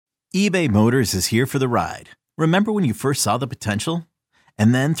eBay Motors is here for the ride. Remember when you first saw the potential?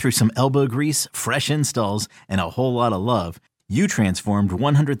 And then through some elbow grease, fresh installs, and a whole lot of love, you transformed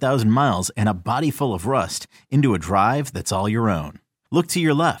 100,000 miles and a body full of rust into a drive that's all your own. Look to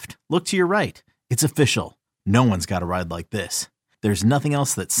your left. Look to your right. It's official. No one's got a ride like this. There's nothing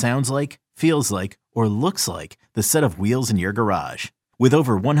else that sounds like, feels like, or looks like the set of wheels in your garage. With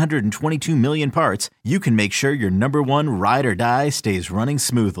over 122 million parts, you can make sure your number one ride or die stays running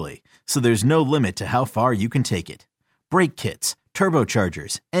smoothly. So there's no limit to how far you can take it. Brake kits,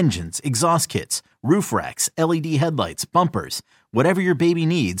 turbochargers, engines, exhaust kits, roof racks, LED headlights, bumpers, whatever your baby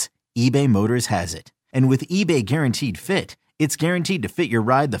needs, eBay Motors has it. And with eBay Guaranteed Fit, it's guaranteed to fit your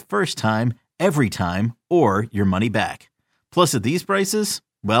ride the first time, every time, or your money back. Plus at these prices,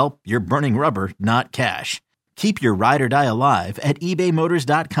 well, you're burning rubber, not cash. Keep your ride or die alive at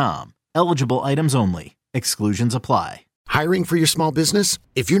ebaymotors.com. Eligible items only. Exclusions apply. Hiring for your small business?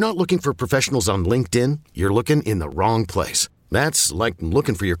 If you're not looking for professionals on LinkedIn, you're looking in the wrong place. That's like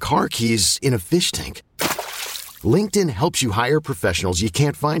looking for your car keys in a fish tank. LinkedIn helps you hire professionals you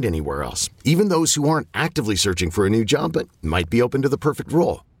can't find anywhere else, even those who aren't actively searching for a new job but might be open to the perfect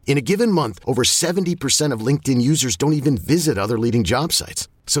role. In a given month, over 70% of LinkedIn users don't even visit other leading job sites.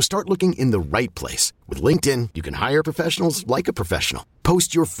 So start looking in the right place. With LinkedIn, you can hire professionals like a professional.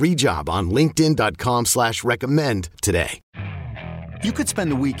 Post your free job on linkedin.com/recommend today. You could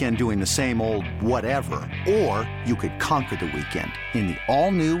spend the weekend doing the same old whatever, or you could conquer the weekend in the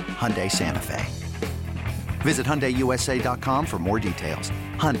all-new Hyundai Santa Fe. Visit HyundaiUSA.com for more details.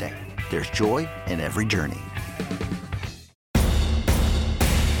 Hyundai, there's joy in every journey.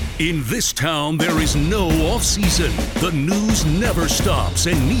 In this town, there is no off-season. The news never stops,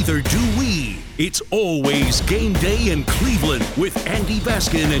 and neither do we. It's always game day in Cleveland with Andy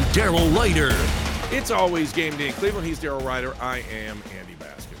Baskin and Daryl Ryder. It's always game day in Cleveland. He's Daryl Ryder. I am Andy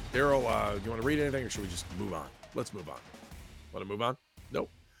Baskin. Daryl, do you want to read anything, or should we just move on? Let's move on. Want to move on?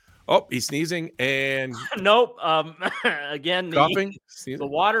 Nope. Oh, he's sneezing and nope. Again, coughing. The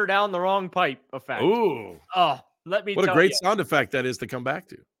water down the wrong pipe effect. Ooh. Oh, let me. What a great sound effect that is to come back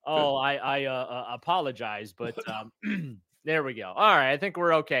to. Oh, I apologize, but there we go. All right, I think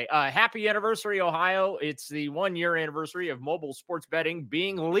we're okay. Happy anniversary, Ohio. It's the 1-year anniversary of mobile sports betting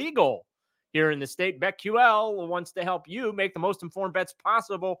being legal here in the state. BetQL wants to help you make the most informed bets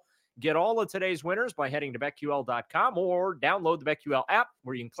possible. Get all of today's winners by heading to BetQL.com or download the BetQL app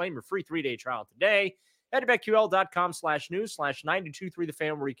where you can claim your free 3-day trial today. Head to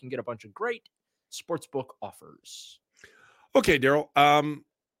BetQL.com/news/923thefan where you can get a bunch of great sportsbook offers. Okay, Daryl.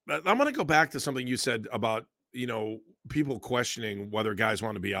 I'm going to go back to something you said about, people questioning whether guys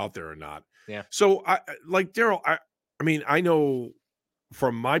want to be out there or not. Yeah. So, Daryl, I mean, I know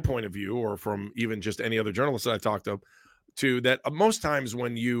from my point of view, or from even just any other journalist that I talked to that most times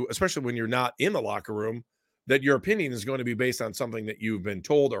when especially when you're not in the locker room, that your opinion is going to be based on something that you've been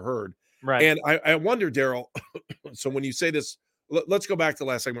told or heard. Right. And I wonder, Daryl, so when you say this, let's go back to the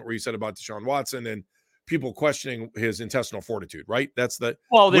last segment where you said about Deshaun Watson and people questioning his intestinal fortitude, right? That's the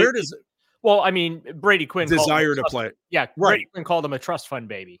Brady Quinn desire to play. Yeah, right. Brady Quinn called him a trust fund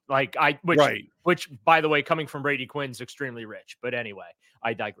baby. Which by the way, coming from Brady Quinn's extremely rich. But anyway,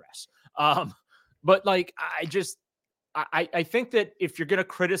 I digress. But I think that if you're going to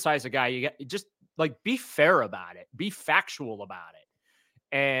criticize a guy, you just be fair about it, be factual about it.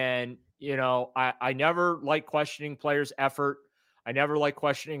 And I never like questioning players' effort. I never like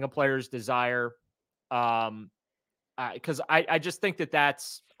questioning a player's desire. Because I just think that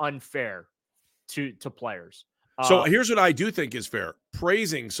that's unfair to players. So here's what I do think is fair: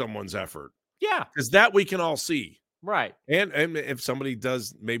 praising someone's effort. Yeah, because that we can all see, right? And if somebody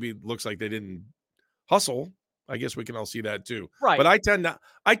maybe looks like they didn't hustle, I guess we can all see that too, right? But I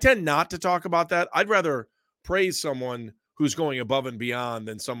tend not to talk about that. I'd rather praise someone who's going above and beyond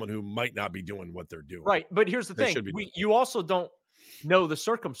than someone who might not be doing what they're doing. Right, but here's the thing: you also don't know the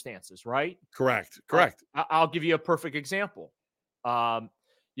circumstances, right? Correct. I'll give you a perfect example. Myles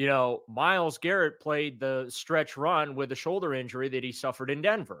Garrett played the stretch run with a shoulder injury that he suffered in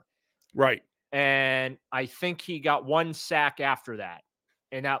Denver. Right. And I think he got 1 sack after that.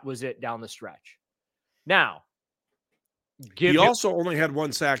 And that was it down the stretch. Now, he also only had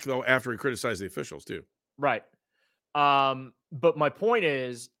 1 sack, though, after he criticized the officials, too. Right. But my point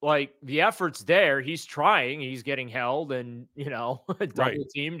is, the effort's there. He's trying. He's getting held and, double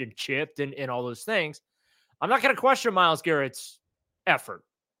teamed and chipped and all those things. I'm not going to question Myles Garrett's effort.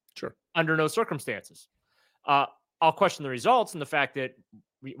 Sure. Under no circumstances. I'll question the results and the fact that,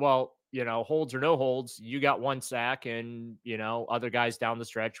 holds or no holds, you got 1 sack and, other guys down the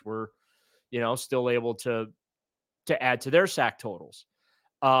stretch were, still able to add to their sack totals.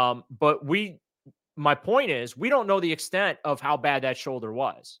 But my point is, we don't know the extent of how bad that shoulder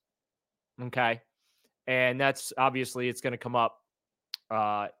was. Okay. And that's obviously it's going to come up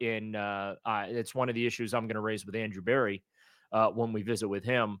it's one of the issues I'm going to raise with Andrew Berry when we visit with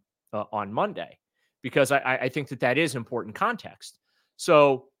him on Monday, because I think that is important context.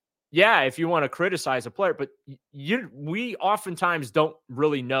 So yeah, if you want to criticize a player, but we oftentimes don't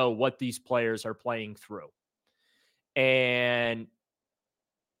really know what these players are playing through. And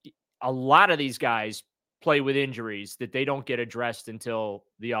a lot of these guys play with injuries that they don't get addressed until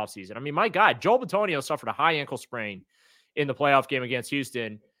the offseason. I mean, my God, Joel Bitonio suffered a high ankle sprain in the playoff game against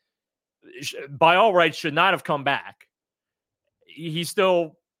Houston. By all rights, should not have come back. He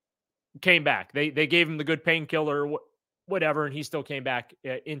still came back. They gave him the good painkiller, whatever, and he still came back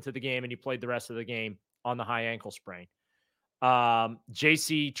into the game, and he played the rest of the game on the high ankle sprain.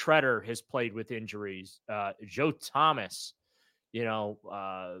 J.C. Treader has played with injuries. Joe Thomas,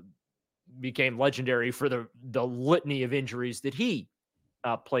 became legendary for the litany of injuries that he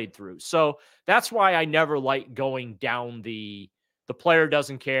played through. So that's why I never like going down the player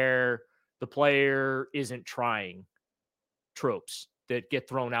doesn't care, the player isn't trying tropes that get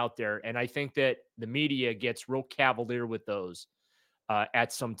thrown out there. And I think that the media gets real cavalier with those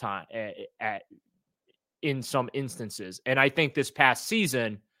at some time, in some instances. And I think this past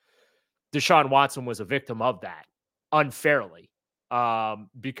season, Deshaun Watson was a victim of that unfairly,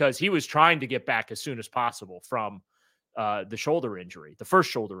 because he was trying to get back as soon as possible from the shoulder injury, the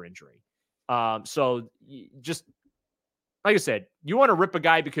first shoulder injury. So just like I said, you want to rip a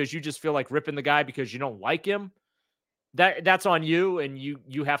guy because you just feel like ripping the guy because you don't like him. That's on you, and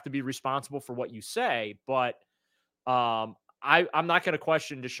you have to be responsible for what you say. But I'm not going to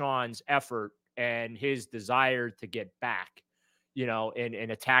question Deshaun's effort and his desire to get back,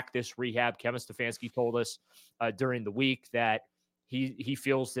 and attack this rehab. Kevin Stefanski told us during the week that he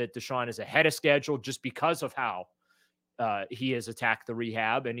feels that Deshaun is ahead of schedule just because of how he has attacked the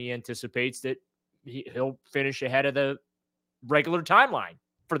rehab, and he anticipates that he'll finish ahead of the regular timeline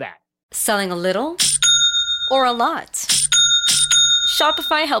for that. Selling a little or a lot?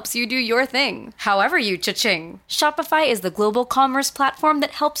 Shopify helps you do your thing, however you cha-ching. Shopify is the global commerce platform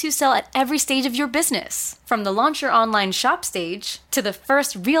that helps you sell at every stage of your business. From the launch your online shop stage, to the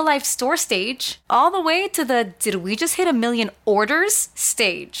first real-life store stage, all the way to the did we just hit 1 million orders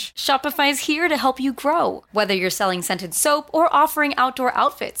stage. Shopify's here to help you grow. Whether you're selling scented soap or offering outdoor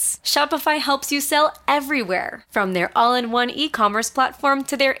outfits, Shopify helps you sell everywhere. From their all-in-one e-commerce platform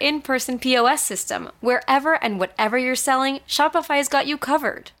to their in-person POS system, wherever and whatever you're selling, Shopify's got you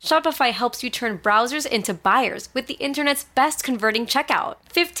covered. Shopify helps you turn browsers into buyers with the internet's best converting checkout.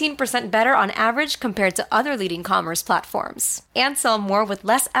 15% better on average compared to other leading commerce platforms. And sell more with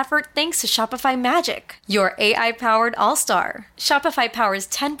less effort thanks to Shopify Magic, your AI-powered all-star. Shopify powers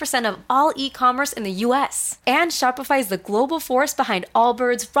 10% of all e-commerce in the US. And Shopify is the global force behind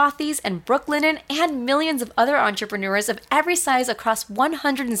Allbirds, Rothy's, and Brooklinen, and millions of other entrepreneurs of every size across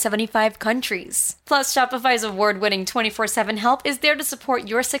 175 countries. Plus, Shopify's award-winning 24/7 help is there to support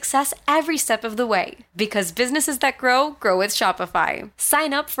your success every step of the way. Because businesses that grow with Shopify.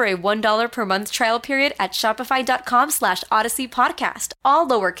 Sign up for a $1 per month trial period at shopify.com/Odyssey Podcast, all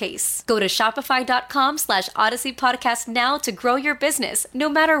lowercase. Go to shopify.com/Odyssey Podcast now to grow your business, no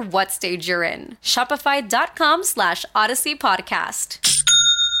matter what stage you're in. Shopify.com/Odyssey Podcast.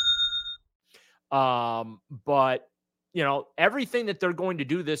 But everything that they're going to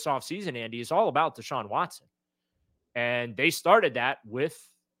do this offseason, Andy, is all about Deshaun Watson. And they started that with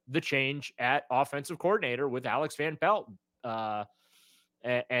the change at offensive coordinator with Alex Van Pelt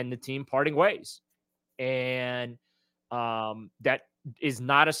and the team parting ways. And that is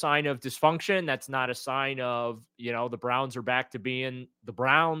not a sign of dysfunction. That's not a sign of, the Browns are back to being the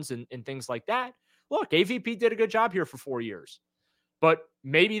Browns and things like that. Look, AVP did a good job here for 4 years. But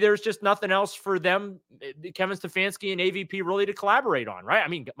maybe there's just nothing else for them, Kevin Stefanski and AVP, really to collaborate on, right? I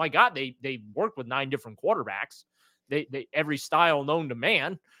mean, my God, they worked with 9 different quarterbacks. They every style known to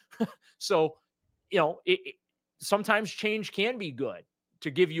man. So, sometimes change can be good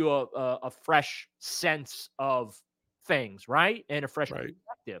to give you a fresh sense of things, right? And a fresh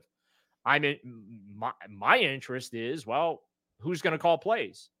perspective. I mean, my interest is, who's going to call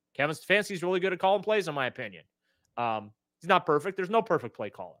plays? Kevin Stefanski's really good at calling plays, in my opinion. He's not perfect. There's no perfect play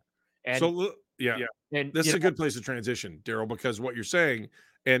caller. And so, yeah. And this is a good place to transition, Daryl, because what you're saying,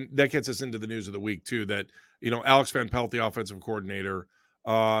 and that gets us into the news of the week too, that, Alex Van Pelt, the offensive coordinator,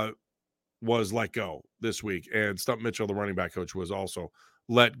 was let go this week. And Stump Mitchell, the running back coach, was also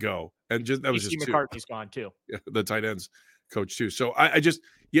let go. And that was just McCarthy's gone too. Yeah, the tight ends coach too. So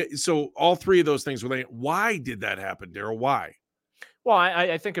so all three of those things why did that happen, Daryl? Why? Well,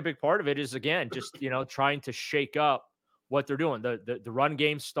 I think a big part of it is, again, just, trying to shake up what they're doing. The run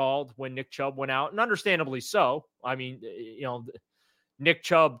game stalled when Nick Chubb went out, and understandably so. I mean, Nick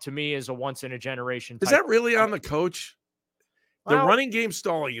Chubb to me is a once in a generation. Is that really on the coach? The Well, running game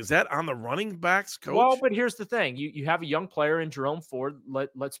stalling, is that on the running backs coach? Well, but here's the thing. You have a young player in Jerome Ford.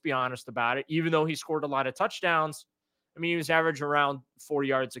 Let's be honest about it. Even though he scored a lot of touchdowns, I mean, he was averaging around 4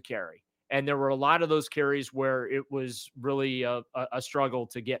 yards a carry. And there were a lot of those carries where it was really a struggle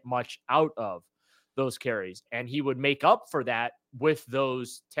to get much out of those carries. And he would make up for that with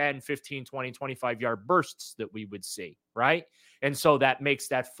those 10, 15, 20, 25-yard bursts that we would see, right? And so that makes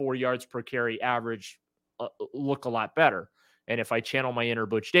that 4 yards per carry average look a lot better. And if I channel my inner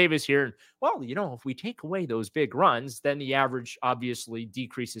Butch Davis here, well, if we take away those big runs, then the average obviously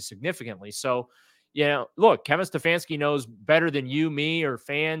decreases significantly. So, look, Kevin Stefanski knows better than you, me, or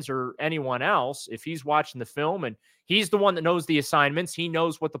fans, or anyone else. If he's watching the film, and he's the one that knows the assignments, he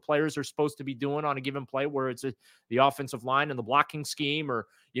knows what the players are supposed to be doing on a given play, where it's the offensive line and the blocking scheme, or,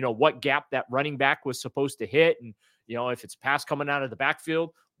 what gap that running back was supposed to hit. And, if it's pass coming out of the backfield,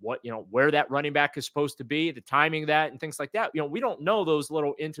 where that running back is supposed to be, the timing of that, and things like that. We don't know those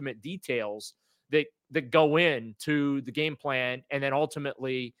little intimate details that go into the game plan, and then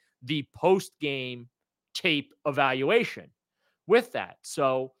ultimately the post-game tape evaluation with that.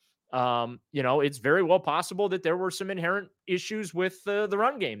 So, it's very well possible that there were some inherent issues with the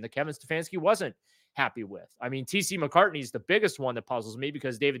run game that Kevin Stefanski wasn't happy with. I mean, TC McCartney is the biggest one that puzzles me,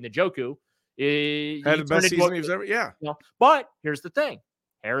 because David Njoku had the best season he's ever. Yeah. But here's the thing.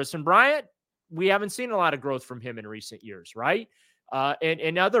 Harrison Bryant, we haven't seen a lot of growth from him in recent years, right?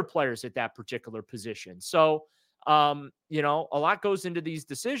 And other players at that particular position. So, a lot goes into these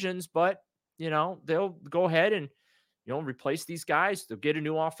decisions, but, they'll go ahead and, replace these guys. They'll get a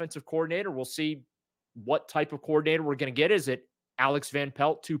new offensive coordinator. We'll see what type of coordinator we're going to get. Is it Alex Van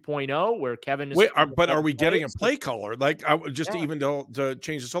Pelt 2.0, where Kevin is? Wait, but are we getting a play caller? Like, to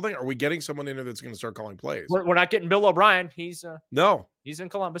change this whole thing, are we getting someone in there that's going to start calling plays? We're not getting Bill O'Brien. He's in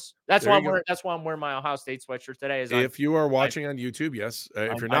Columbus. That's why I'm wearing my Ohio State sweatshirt today. If you are watching on YouTube, yes.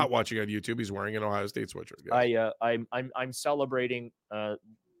 If you're not watching on YouTube, he's wearing an Ohio State sweatshirt. Yes. I'm celebrating that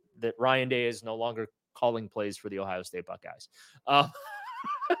Ryan Day is no longer calling plays for the Ohio State Buckeyes. I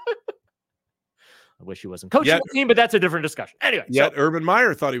wish he wasn't coaching the team, but that's a different discussion. Anyway. Urban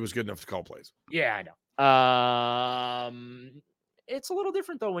Meyer thought he was good enough to call plays. Yeah, I know. It's a little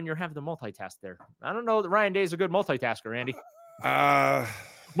different, though, when you're having to multitask there. I don't know that Ryan Day is a good multitasker, Andy.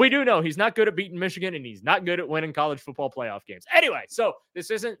 We do know he's not good at beating Michigan, and he's not good at winning college football playoff games. Anyway, so this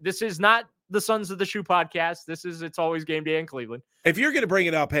is not the Sons of the Shoe podcast. It's always game day in Cleveland. If you're going to bring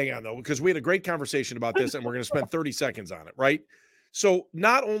it up, hang on, though, because we had a great conversation about this, and we're going to spend 30 seconds on it, right? So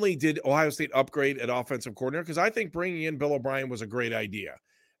not only did Ohio State upgrade at offensive coordinator, because I think bringing in Bill O'Brien was a great idea.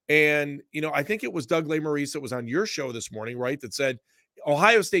 And, I think it was Doug Lesmerises that was on your show this morning, right, that said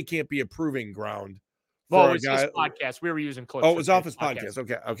Ohio State can't be a proving ground. Well, it was his podcast. We were using clips. Oh, it was off his podcast.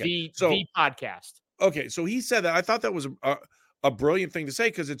 Okay. The podcast. Okay, so he said that. I thought that was a brilliant thing to say,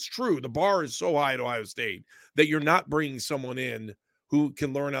 because it's true. The bar is so high at Ohio State that you're not bringing someone in who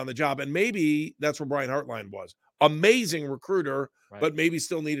can learn on the job. And maybe that's where Brian Hartline was. Amazing recruiter, right, but maybe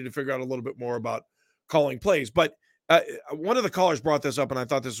still needed to figure out a little bit more about calling plays. But one of the callers brought this up, and I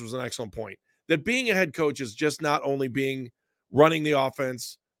thought this was an excellent point, that being a head coach is just not only running the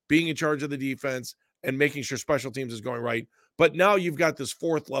offense, being in charge of the defense, and making sure special teams is going right, but now you've got this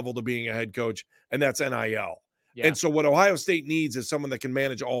fourth level to being a head coach, and that's NIL. Yeah. And so what Ohio State needs is someone that can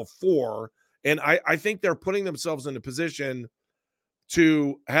manage all four. And I think they're putting themselves in a position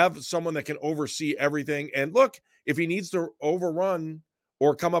to have someone that can oversee everything. And look, if he needs to overrun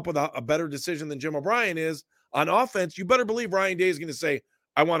or come up with a better decision than Jim O'Brien is on offense, you better believe Ryan Day is going to say,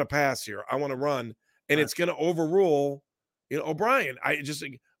 I want to pass here, I want to run. And it's going to overrule, O'Brien.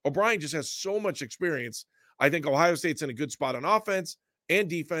 O'Brien just has so much experience. I think Ohio State's in a good spot on offense and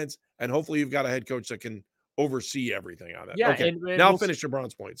defense, and hopefully you've got a head coach that can oversee everything on that. Yeah, okay. And now finish your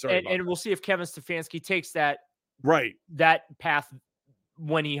bronze point. Sorry, and we'll see if Kevin Stefanski takes that path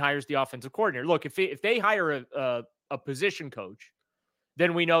when he hires the offensive coordinator. Look, if they hire a position coach,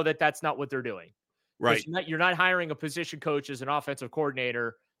 then we know that that's not what they're doing. Right. You're not hiring a position coach as an offensive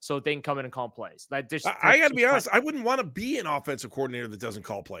coordinator so they can come in and call plays. I got to be honest. I wouldn't want to be an offensive coordinator that doesn't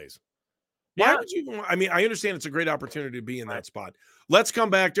call plays. Why would you? I mean, I understand it's a great opportunity to be in that spot. Let's come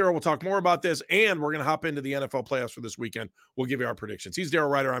back, Daryl. We'll talk more about this, and we're going to hop into the NFL playoffs for this weekend. We'll give you our predictions. He's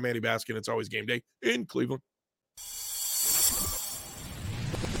Daryl Ryder. I'm Andy Baskin. It's always game day in Cleveland.